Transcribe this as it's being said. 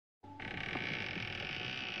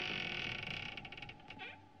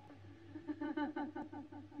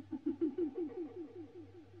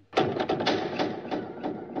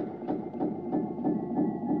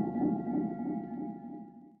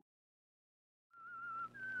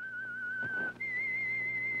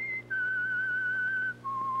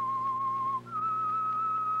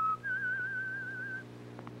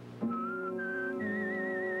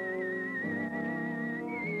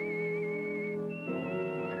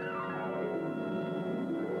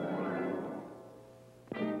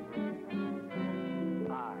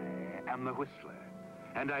The Whistler,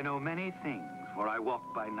 and I know many things, for I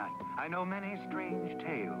walk by night. I know many strange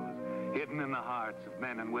tales hidden in the hearts of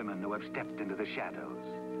men and women who have stepped into the shadows.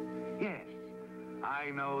 Yes,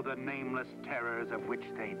 I know the nameless terrors of which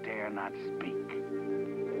they dare not speak.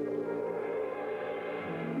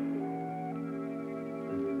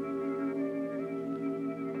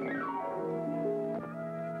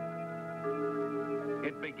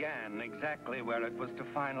 It began exactly where it was to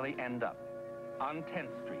finally end up, on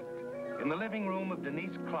 10th Street. In the living room of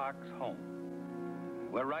Denise Clark's home,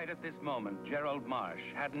 where right at this moment, Gerald Marsh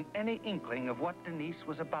hadn't any inkling of what Denise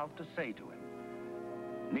was about to say to him.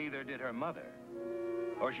 Neither did her mother,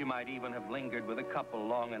 or she might even have lingered with the couple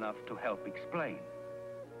long enough to help explain.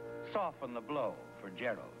 Soften the blow for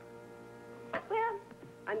Gerald. Well,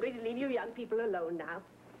 I'm going to leave you young people alone now.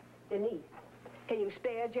 Denise, can you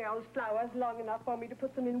spare Gerald's flowers long enough for me to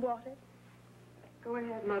put them in water? Go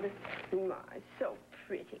ahead, Mother. My, so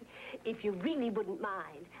pretty. If you really wouldn't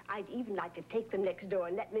mind, I'd even like to take them next door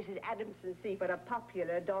and let Mrs. Adamson see what a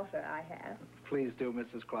popular daughter I have. Please do,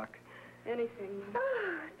 Mrs. Clark. Anything.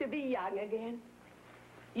 To be young again.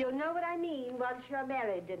 You'll know what I mean once you're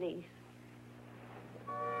married, Denise.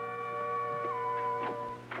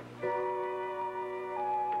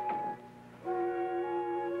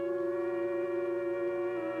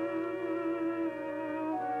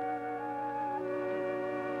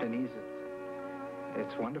 Denise,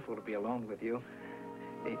 it's wonderful to be alone with you,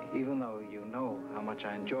 even though you know how much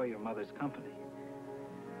I enjoy your mother's company.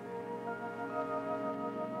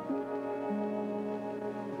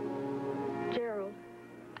 Gerald.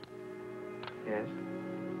 Yes?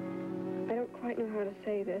 I don't quite know how to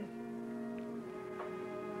say this,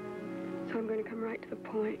 so I'm going to come right to the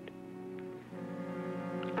point.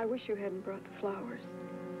 I wish you hadn't brought the flowers.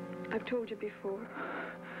 I've told you before.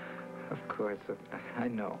 Of course, I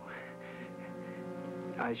know.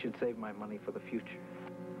 I should save my money for the future.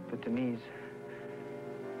 But Denise,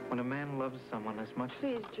 when a man loves someone as much as...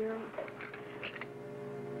 Please, Gerald.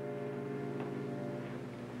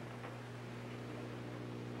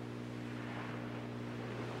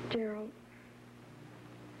 Gerald,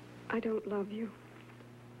 I don't love you.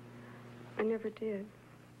 I never did.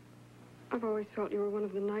 I've always felt you were one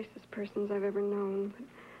of the nicest persons I've ever known, but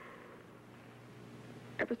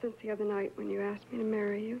ever since the other night when you asked me to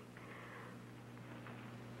marry you,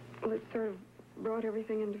 well, it sort of brought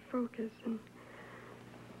everything into focus, and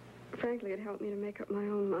frankly, it helped me to make up my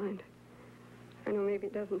own mind. I know maybe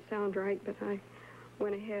it doesn't sound right, but I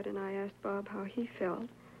went ahead and I asked Bob how he felt.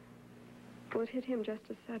 Well, it hit him just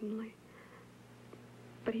as suddenly,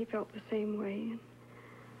 but he felt the same way. And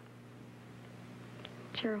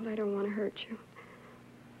Gerald, I don't want to hurt you,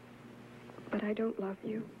 but I don't love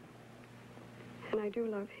you. And I do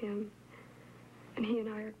love him. And he and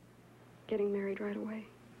I are getting married right away.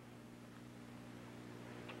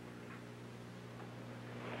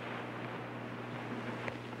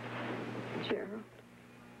 Gerald,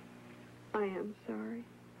 I am sorry.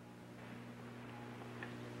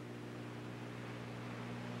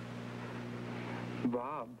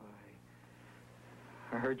 Bob,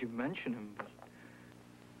 I heard you mention him, but...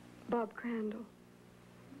 Bob Crandall.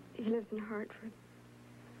 He lives in Hartford.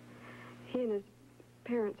 He and his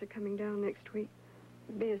parents are coming down next week.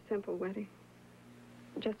 It'll be a simple wedding.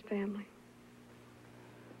 Just family.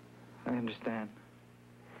 I understand.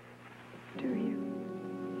 Do you?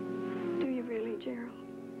 Do you really, Gerald?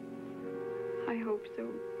 I hope so.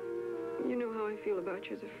 You know how I feel about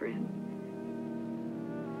you as a friend.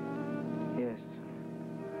 Yes.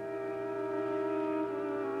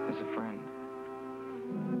 As a friend.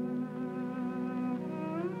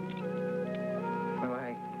 Well,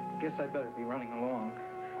 I guess I'd better be running along.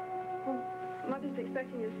 Well, Mother's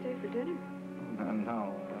expecting you to stay for dinner.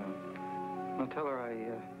 No. I'll tell her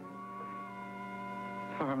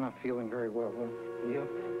I'm not feeling very well. Will you?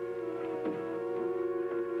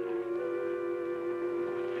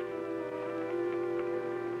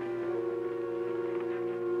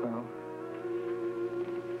 Well,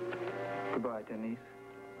 goodbye, Denise.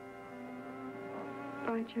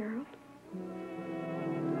 Bye, Gerald.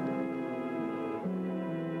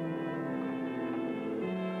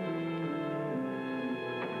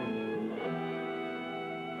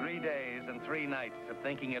 3 nights of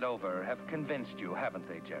thinking it over have convinced you, haven't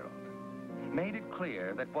they, Gerald? Made it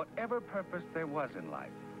clear that whatever purpose there was in life,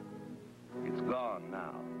 it's gone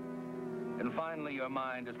now. And finally, your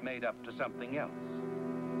mind is made up to something else.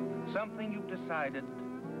 Something you've decided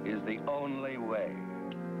is the only way.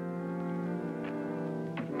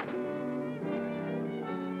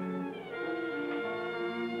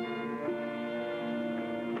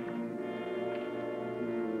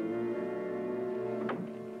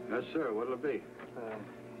 Yes, sir. What'll it be?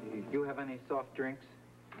 You have any soft drinks?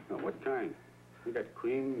 Oh, what kind? We got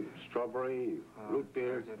cream, strawberry, root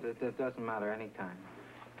beer. It doesn't matter, any kind.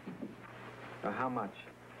 How much?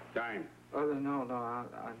 Dime. Oh, no,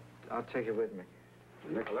 I'll take it with me.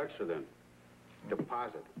 Nickel extra, then.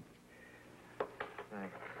 Deposit.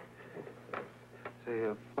 Thanks.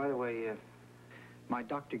 Say, by the way, my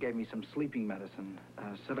doctor gave me some sleeping medicine.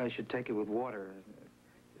 Said I should take it with water.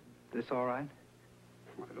 This all right?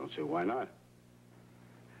 I don't see why not.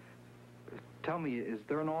 Tell me, is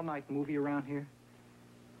there an all-night movie around here?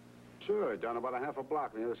 Sure, down about a half a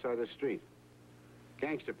block on the other side of the street.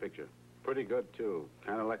 Gangster picture. Pretty good, too.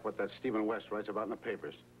 Kind of like what that Stephen West writes about in the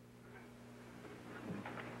papers.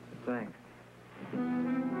 Thanks.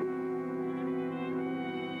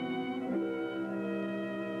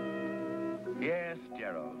 Yes,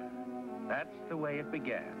 Gerald. That's the way it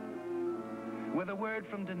began. With a word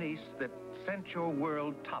from Denise that sent your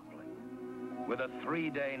world toppling. With a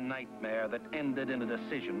 3-day nightmare that ended in a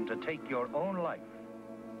decision to take your own life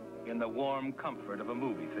in the warm comfort of a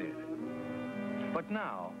movie theater. But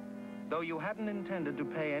now, though you hadn't intended to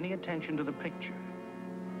pay any attention to the picture,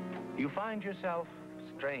 you find yourself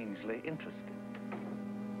strangely interested.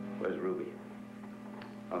 Where's Ruby?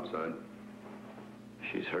 Outside.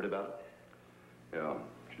 She's heard about it? Yeah,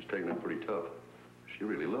 she's taking it pretty tough. She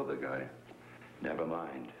really loved the guy. Never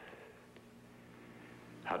mind.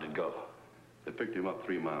 How'd it go? They picked him up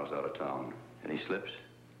 3 miles out of town. Any slips?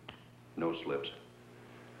 No slips.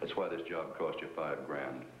 That's why this job cost you $5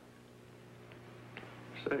 grand.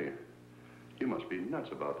 Say, you must be nuts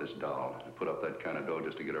about this doll. To put up that kind of dough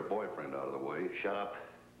just to get her boyfriend out of the way. Shut up.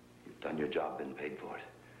 You've done your job, been paid for it.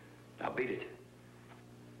 Now beat it.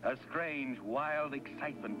 A strange, wild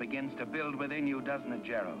excitement begins to build within you, doesn't it,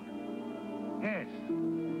 Gerald? Yes.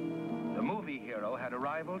 The movie hero had a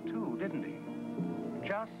rival too, didn't he?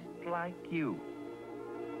 Just like you.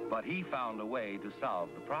 But he found a way to solve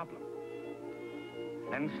the problem.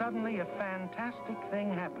 And suddenly a fantastic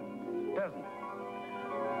thing happened, doesn't it?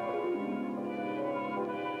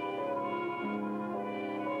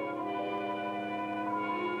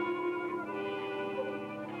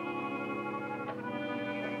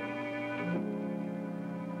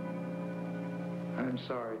 I'm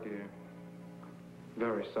sorry, dear.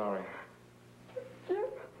 Very sorry. I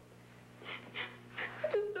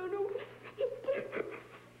just don't know.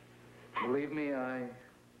 Believe me, I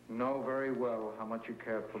know very well how much you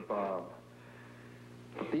cared for Bob.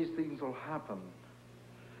 But these things will happen.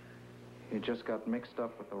 You just got mixed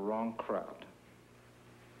up with the wrong crowd.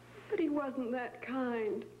 But he wasn't that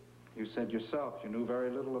kind. You said yourself you knew very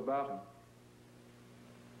little about him.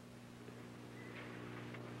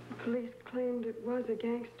 The police claimed it was a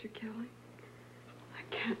gangster killing.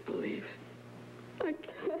 I can't believe it. I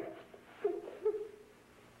can't.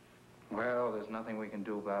 Well, there's nothing we can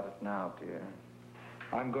do about it now, dear.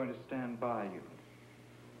 I'm going to stand by you.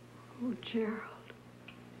 Oh, Gerald.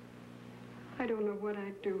 I don't know what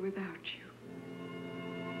I'd do without you.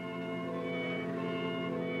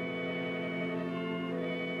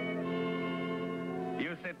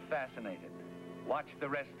 You sit fascinated. Watch the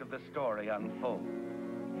rest of the story unfold.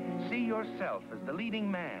 See yourself as the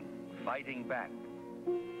leading man, fighting back,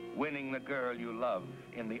 winning the girl you love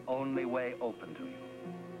in the only way open to you.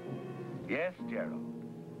 Yes, Gerald,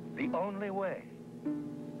 the only way.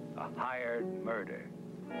 A hired murder.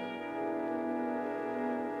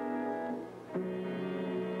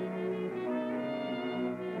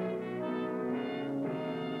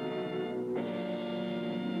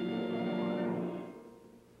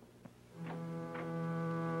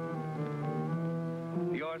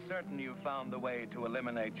 You're certain you found the way to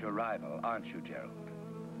eliminate your rival, aren't you, Gerald?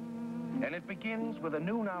 And it begins with a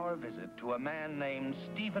noon-hour visit to a man named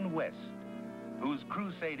Stephen West, whose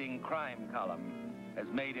crusading crime column has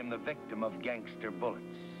made him the victim of gangster bullets.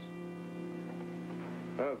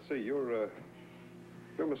 Let's see, you're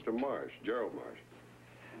Mr. Marsh, Gerald Marsh.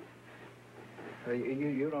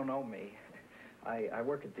 You don't know me. I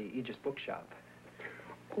work at the Aegis Bookshop.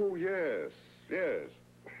 Oh, yes, yes.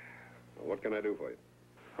 Well, what can I do for you?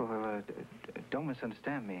 Well, don't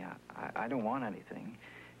misunderstand me. I don't want anything.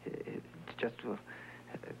 It's just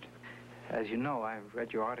As you know, I've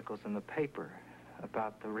read your articles in the paper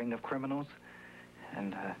about the ring of criminals,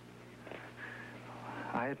 and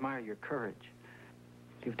I admire your courage.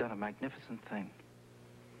 You've done a magnificent thing.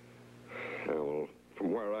 Yeah, well,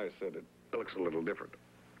 from where I sit, it looks a little different.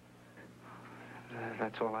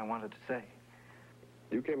 That's all I wanted to say.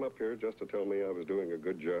 You came up here just to tell me I was doing a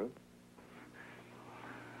good job?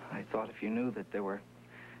 I thought if you knew that there were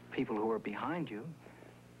people who were behind you,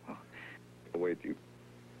 well... Wait,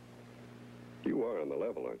 you are on the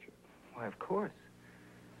level, aren't you? Why, of course.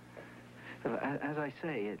 As I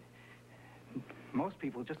say, most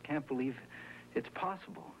people just can't believe it's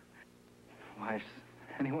possible. Why, if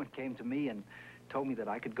anyone came to me and told me that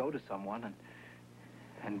I could go to someone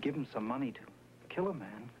and give him some money to kill a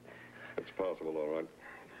man... It's possible, all right.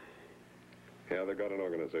 Yeah, they've got an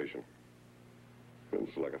organization.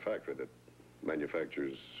 It's like a factory that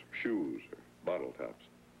manufactures shoes or bottle tops.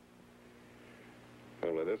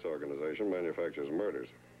 Only this organization manufactures murders.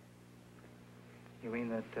 You mean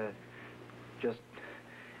that just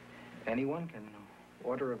anyone can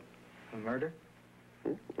order a murder?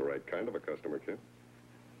 The right kind of a customer, kid.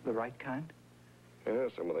 The right kind? Yeah,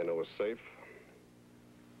 someone they know is safe.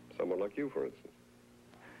 Someone like you, for instance.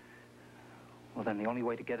 Well, then the only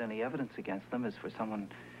way to get any evidence against them is for someone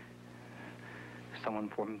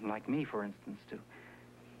like me, for instance, to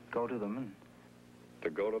go to them and... To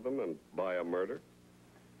go to them and buy a murder?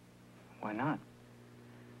 Why not?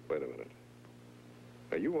 Wait a minute.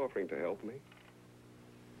 Are you offering to help me?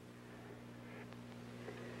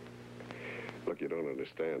 Look, you don't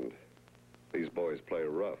understand. These boys play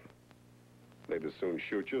rough. They'd as soon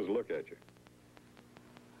shoot you as look at you.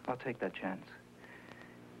 I'll take that chance.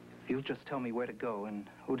 If you'll just tell me where to go and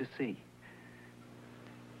who to see.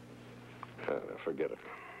 Now, forget it.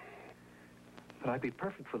 But I'd be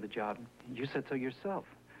perfect for the job. You said so yourself.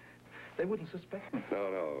 They wouldn't suspect me.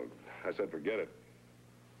 No. I said forget it.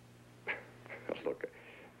 Look,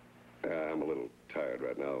 I'm a little tired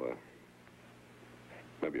right now.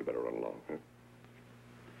 Maybe you better run along, huh?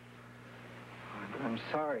 I'm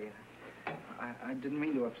sorry. I didn't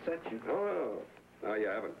mean to upset you. No, you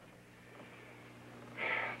haven't.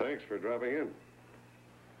 Thanks for dropping in.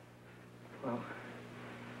 Well,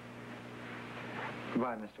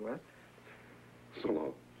 goodbye, Mr. West. So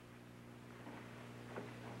long.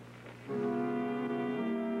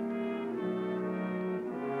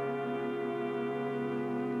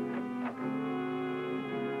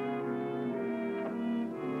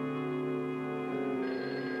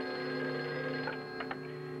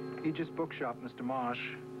 Aegis Bookshop, Mr. Marsh.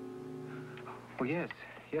 Oh, yes,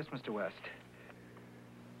 Mr. West.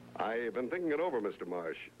 I've been thinking it over, Mr.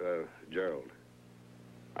 Marsh, Gerald.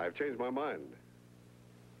 I've changed my mind.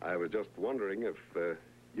 I was just wondering if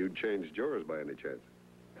you'd changed yours by any chance.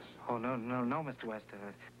 Oh, no, Mr. West.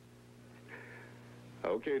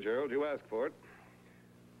 Okay, Gerald, you asked for it.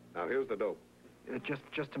 Now, here's the dope.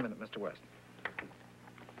 Just a minute, Mr. West.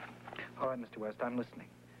 All right, Mr. West, I'm listening.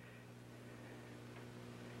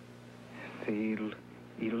 The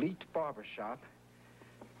Elite Barber Shop.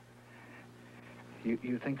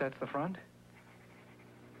 You think that's the front?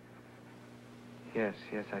 Yes,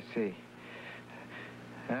 I see.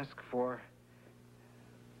 Ask for...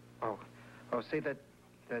 Oh, say that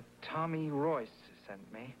Tommy Royce sent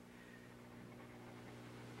me.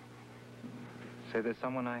 Say there's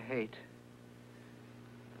someone I hate.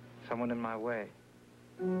 Someone in my way.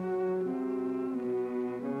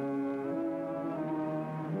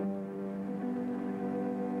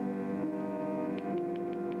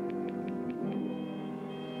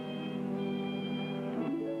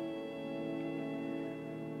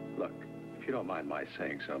 Look, if you don't mind my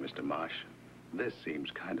saying so, Mr. Marsh, this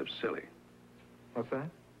seems kind of silly. What's that?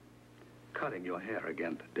 Cutting your hair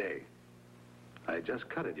again today. I just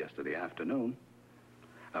cut it yesterday afternoon.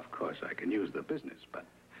 Of course, I can use the business, but...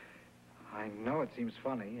 I know it seems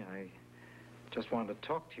funny. I just wanted to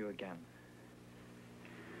talk to you again.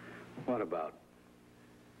 What about?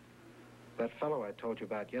 That fellow I told you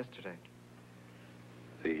about yesterday.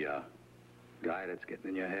 The, guy that's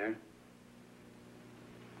getting in your hair?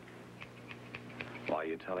 Why are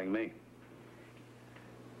you telling me?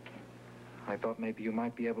 I thought maybe you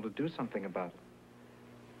might be able to do something about it.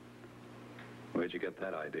 Where'd you get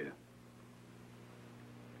that idea?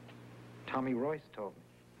 Tommy Royce told me.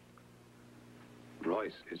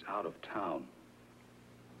 Royce is out of town.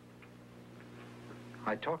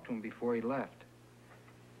 I talked to him before he left.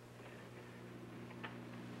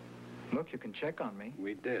 Look, you can check on me.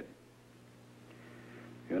 We did.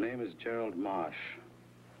 Your name is Gerald Marsh.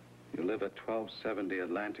 You live at 1270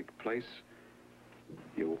 Atlantic Place.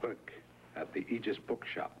 You work at the Aegis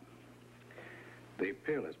Bookshop. the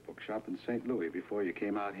Peerless bookshop in St. Louis before you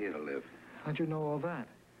came out here to live. How'd you know all that?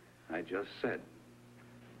 I just said.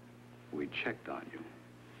 We checked on you.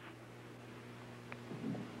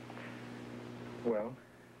 Well,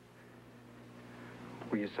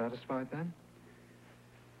 were you satisfied then?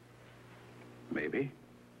 Maybe.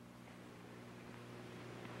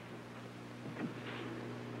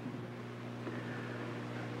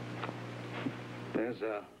 There's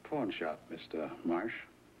a pawn shop, Mr. Marsh.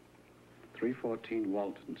 314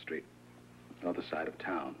 Walton Street, other side of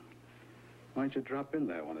town. Why don't you drop in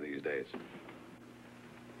there one of these days?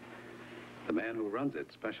 The man who runs it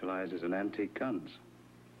specializes in antique guns.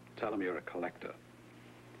 Tell him you're a collector,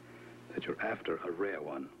 that you're after a rare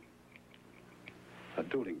one. A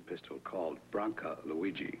dueling pistol called Branca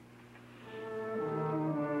Luigi.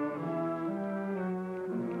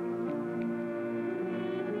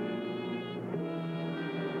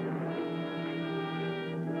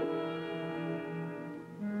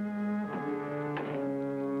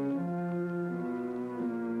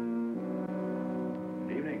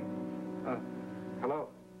 Hello.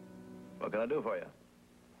 What can I do for you?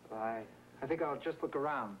 I think I'll just look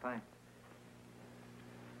around, thanks.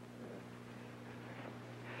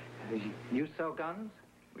 You sell guns?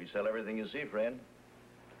 We sell everything you see, friend.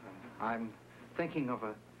 I'm thinking of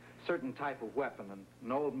a certain type of weapon,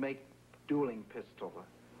 an old make dueling pistol,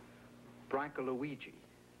 a Branca Luigi.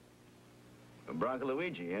 A Branca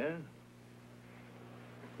Luigi, eh?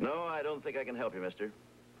 No, I don't think I can help you, mister.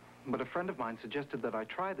 But a friend of mine suggested that I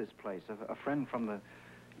try this place, a friend from the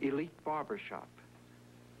Elite Barber Shop.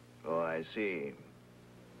 Oh, I see.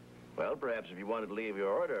 Well, perhaps if you wanted to leave your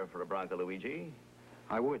order for a Branca Luigi.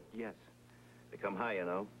 I would, yes. They come high, you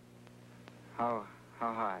know. How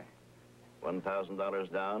high?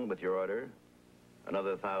 $1,000 down with your order.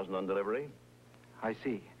 Another $1,000 on delivery. I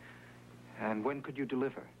see. And when could you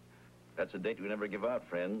deliver? That's a date we never give out,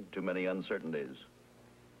 friend. Too many uncertainties.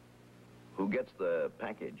 Who gets the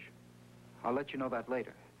package? I'll let you know that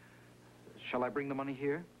later. Shall I bring the money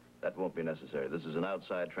here? That won't be necessary. This is an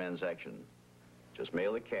outside transaction. Just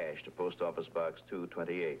mail the cash to Post Office Box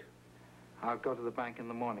 228. I'll go to the bank in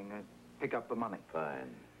the morning and pick up the money.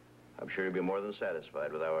 Fine. I'm sure you'll be more than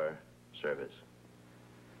satisfied with our service.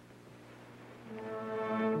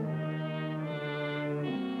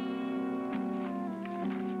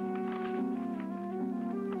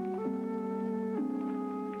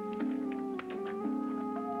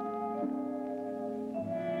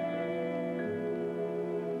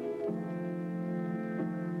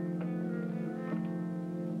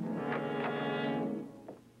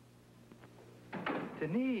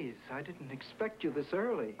 Denise, I didn't expect you this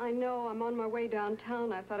early. I know. I'm on my way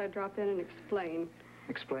downtown. I thought I'd drop in and explain.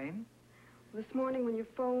 Explain? This morning when you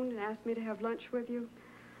phoned and asked me to have lunch with you,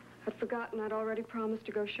 I'd forgotten I'd already promised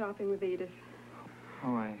to go shopping with Edith.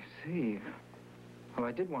 Oh, I see. Well,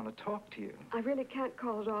 I did want to talk to you. I really can't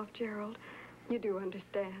call it off, Gerald. You do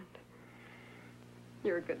understand.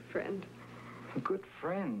 You're a good friend. A good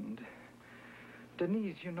friend?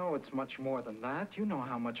 Denise, you know it's much more than that. You know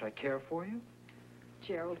how much I care for you.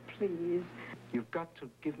 Gerald, please. You've got to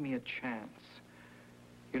give me a chance.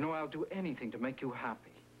 You know I'll do anything to make you happy.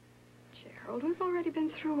 Gerald, we've already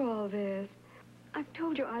been through all this. I've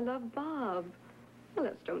told you I love Bob. Well,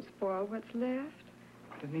 let's don't spoil what's left.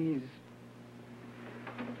 Denise,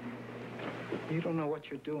 you don't know what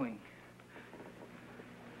you're doing.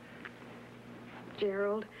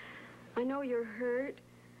 Gerald, I know you're hurt.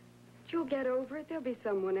 But you'll get over it. There'll be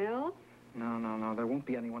someone else. No, there won't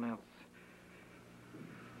be anyone else.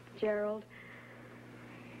 Gerald.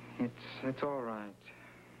 It's all right.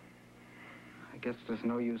 I guess there's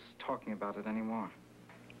no use talking about it anymore.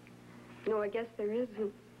 No, I guess there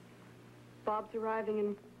isn't. Bob's arriving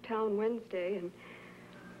in town Wednesday, and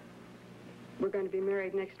we're going to be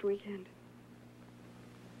married next weekend.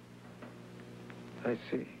 I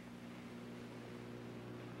see.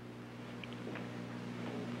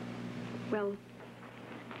 Well,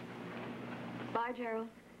 bye, Gerald.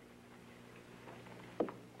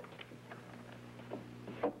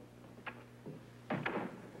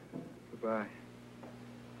 Goodbye.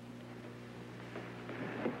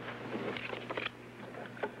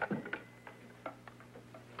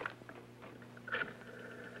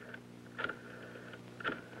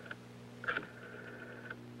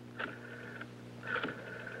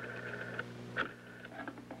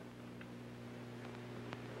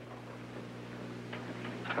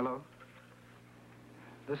 Hello?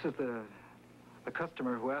 This is the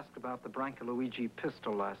customer who asked about the Branca Luigi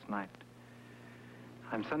pistol last night.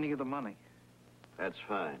 I'm sending you the money. That's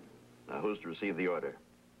fine. Now, who's to receive the order?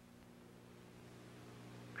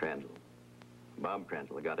 Crandall. Bob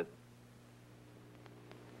Crandall, I got it.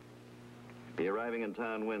 He's arriving in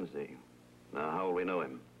town Wednesday. Now, how will we know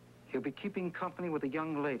him? He'll be keeping company with a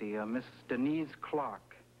young lady, Miss Denise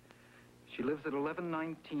Clark. She lives at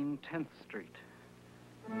 1119 10th Street.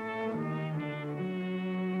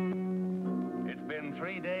 It's been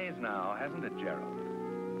 3 days now, hasn't it, Gerald?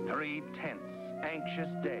 3 tense,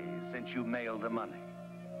 anxious days since you mailed the money.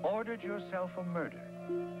 Ordered yourself a murder.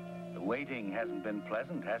 The waiting hasn't been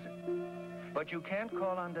pleasant, has it? But you can't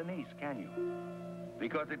call on Denise, can you?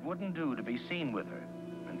 Because it wouldn't do to be seen with her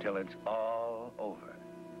until it's all over.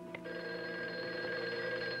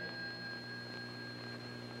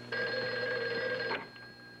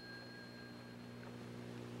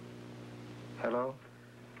 Hello?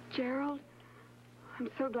 Gerald, I'm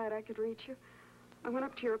so glad I could reach you. I went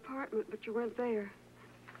up to your apartment, but you weren't there.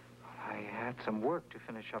 I had some work to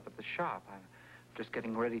finish up at the shop. I'm just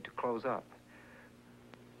getting ready to close up.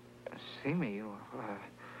 See me?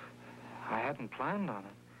 I hadn't planned on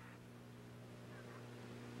it.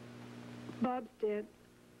 Bob's dead.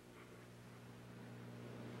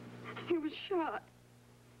 He was shot.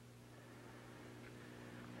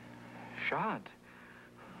 Shot?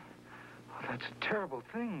 Oh, that's a terrible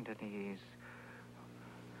thing, Denise.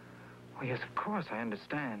 Oh, yes, of course, I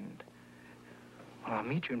understand. Well, I'll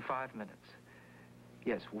meet you in 5 minutes.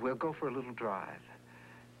 Yes, we'll go for a little drive.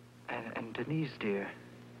 And Denise, dear,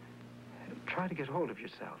 try to get hold of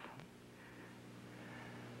yourself.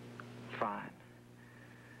 Fine.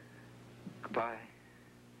 Goodbye.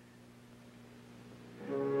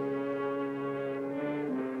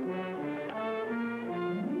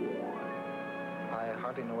 I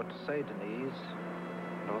hardly know what to say, Denise.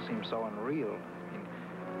 It all seems so unreal. I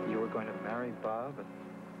mean, you were going to marry Bob, and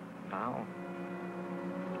now...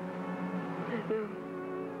 I know.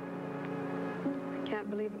 I can't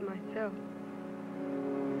believe it myself.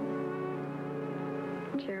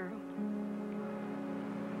 Gerald,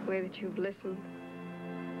 the way that you've listened,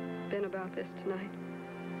 been about this tonight.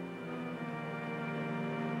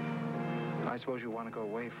 I suppose you want to go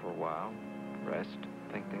away for a while, rest,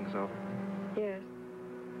 think things over. Yes.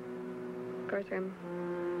 Of course, I'm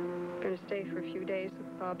going to stay for a few days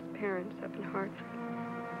with Bob's parents up in Hartford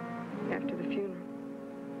after the funeral.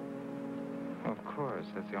 Of course,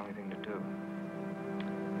 that's the only thing to do.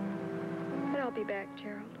 But I'll be back,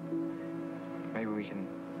 Gerald. Maybe we can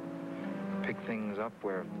pick things up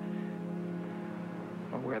where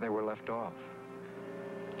they were left off.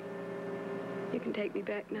 You can take me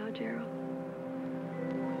back now, Gerald.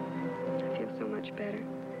 I feel so much better.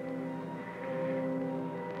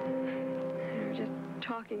 And just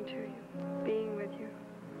talking to you, being with you.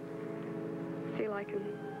 I feel I can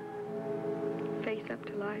face up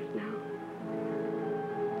to life now.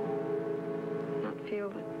 Not feel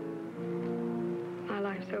that my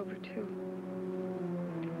life's over, too.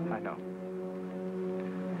 I know.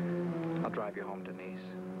 I'll drive you home, Denise.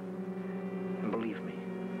 And believe me,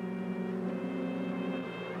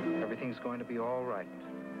 everything's going to be all right.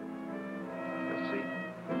 You'll see.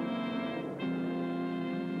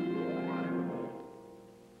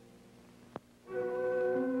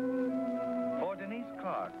 For Denise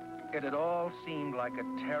Clark, it had all seemed like a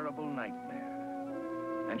terrible nightmare.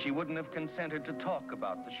 And she wouldn't have consented to talk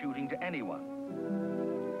about the shooting to anyone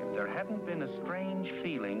if there hadn't been a strange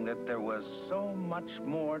feeling that there was so much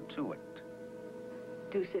more to it.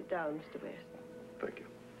 Do sit down, Mr. West. Thank you.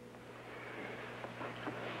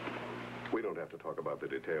 We don't have to talk about the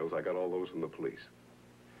details. I got all those from the police.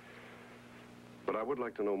 But I would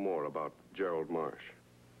like to know more about Gerald Marsh.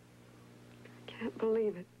 I can't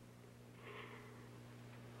believe it.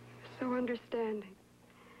 So understanding.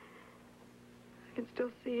 I can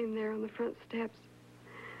still see him there on the front steps.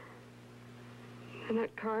 And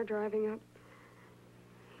that car driving up.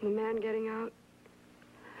 And the man getting out.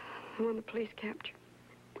 The one the police captured.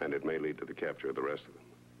 And it may lead to the capture of the rest of them.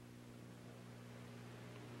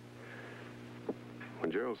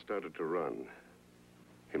 When Gerald started to run,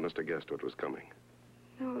 he must have guessed what was coming.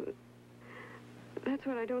 No, that's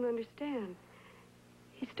what I don't understand.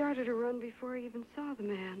 He started to run before he even saw the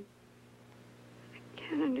man. I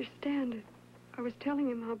can't understand it. I was telling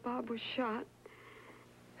him how Bob was shot.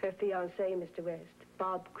 Her fiancé, Mr. West,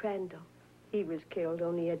 Bob Crandall. He was killed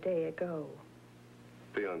only a day ago.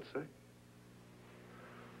 Fiancé?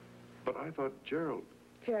 But I thought Gerald...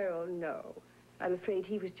 Gerald, no. I'm afraid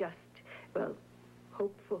he was just, well,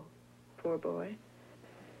 hopeful. Poor boy.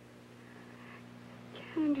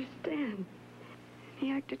 Can't understand. He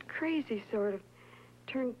acted crazy, sort of.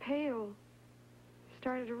 Turned pale.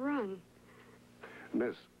 Started to run.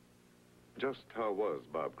 Miss, just how was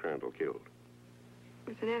Bob Crandall killed? It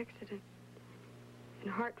was an accident. In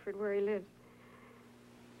Hartford, where he lives.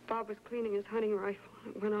 Bob was cleaning his hunting rifle,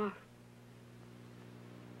 and it went off.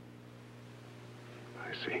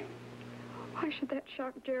 I see. Why should that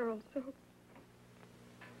shock Gerald so?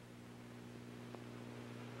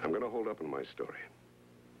 I'm going to hold up on my story.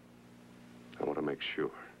 I want to make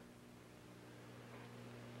sure.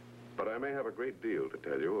 But I may have a great deal to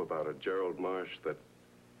tell you about a Gerald Marsh that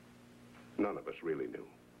none of us really knew.